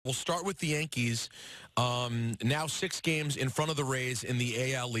We'll start with the Yankees. Now 6 games in front of the Rays in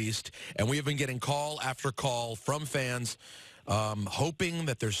the AL East, and we have been getting call after call from fans hoping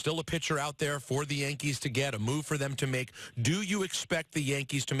that there's still a pitcher out there for the Yankees to get, a move for them to make. Do you expect the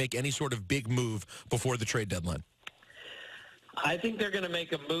Yankees to make any sort of big move before the trade deadline? I think they're going to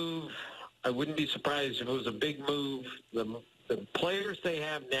make a move. I wouldn't be surprised if it was a big move. The players they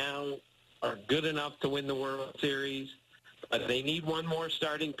have now are good enough to win the World Series. But they need one more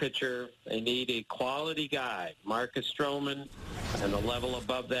starting pitcher. They need a quality guy, Marcus Stroman, and the level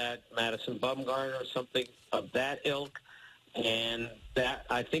above that, Madison Bumgarner, or something of that ilk. And that,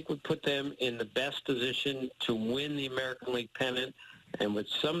 I think, would put them in the best position to win the American League pennant. And with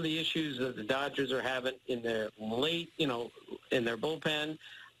some of the issues that the Dodgers are having in their in their bullpen,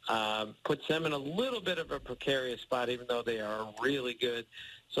 puts them in a little bit of a precarious spot, even though they are really good.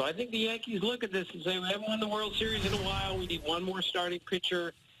 So I think the Yankees look at this and say, we haven't won the World Series in a while. We need one more starting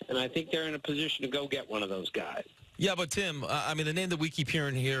pitcher, and I think they're in a position to go get one of those guys. Yeah, but Tim, I mean, the name that we keep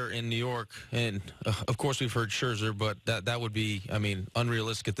hearing here in New York, and of course we've heard Scherzer, but that would be, I mean,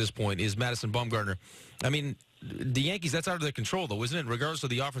 unrealistic at this point, is Madison Bumgarner. I mean, the Yankees, that's out of their control, though, isn't it? Regardless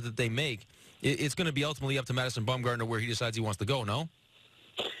of the offer that they make, it's going to be ultimately up to Madison Bumgarner where he decides he wants to go, no?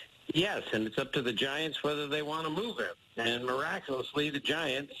 Yes, and it's up to the Giants whether they want to move him. And miraculously, the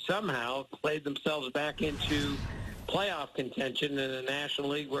Giants somehow played themselves back into playoff contention in the National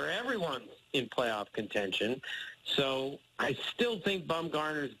League where everyone's in playoff contention. So I still think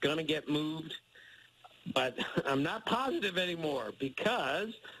Bumgarner is going to get moved, but I'm not positive anymore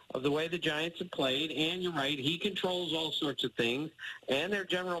because of the way the Giants have played. And you're right, he controls all sorts of things. And their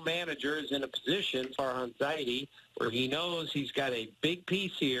general manager is in a position, Farhan Zaidi, where he knows he's got a big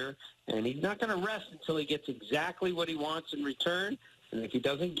piece here, and he's not going to rest until he gets exactly what he wants in return. And if he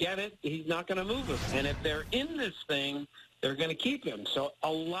doesn't get it, he's not going to move him. And if they're in this thing, they're going to keep him. So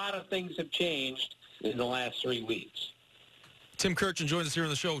a lot of things have changed in the last 3 weeks. Tim Kirchin joins us here on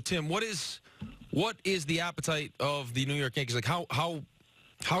the show. Tim, what is the appetite of the New York Yankees? Like,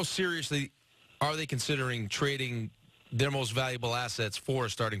 how seriously are they considering trading their most valuable assets for a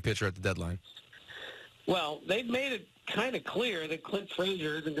starting pitcher at the deadline? Well, they've made it kind of clear that Clint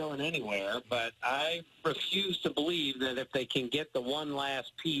Frazier isn't going anywhere, but I refuse to believe that if they can get the one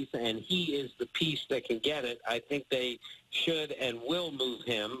last piece, and he is the piece that can get it, I think they should and will move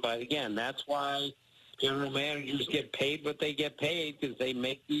him. But again, that's why general managers get paid what they get paid, because they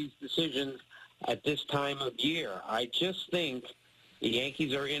make these decisions at this time of year. I just think the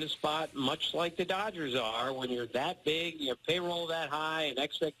Yankees are in a spot much like the Dodgers are when you're that big, your payroll that high, and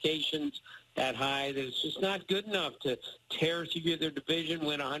expectations that high, that it's just not good enough to tear through their division,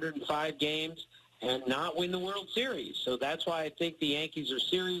 win 105 games, and not win the World Series. So that's why I think the Yankees are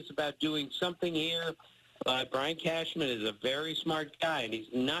serious about doing something here. Brian Cashman is a very smart guy, and he's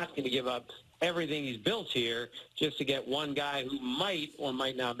not going to give up everything he's built here just to get one guy who might or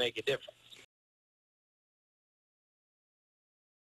might not make a difference.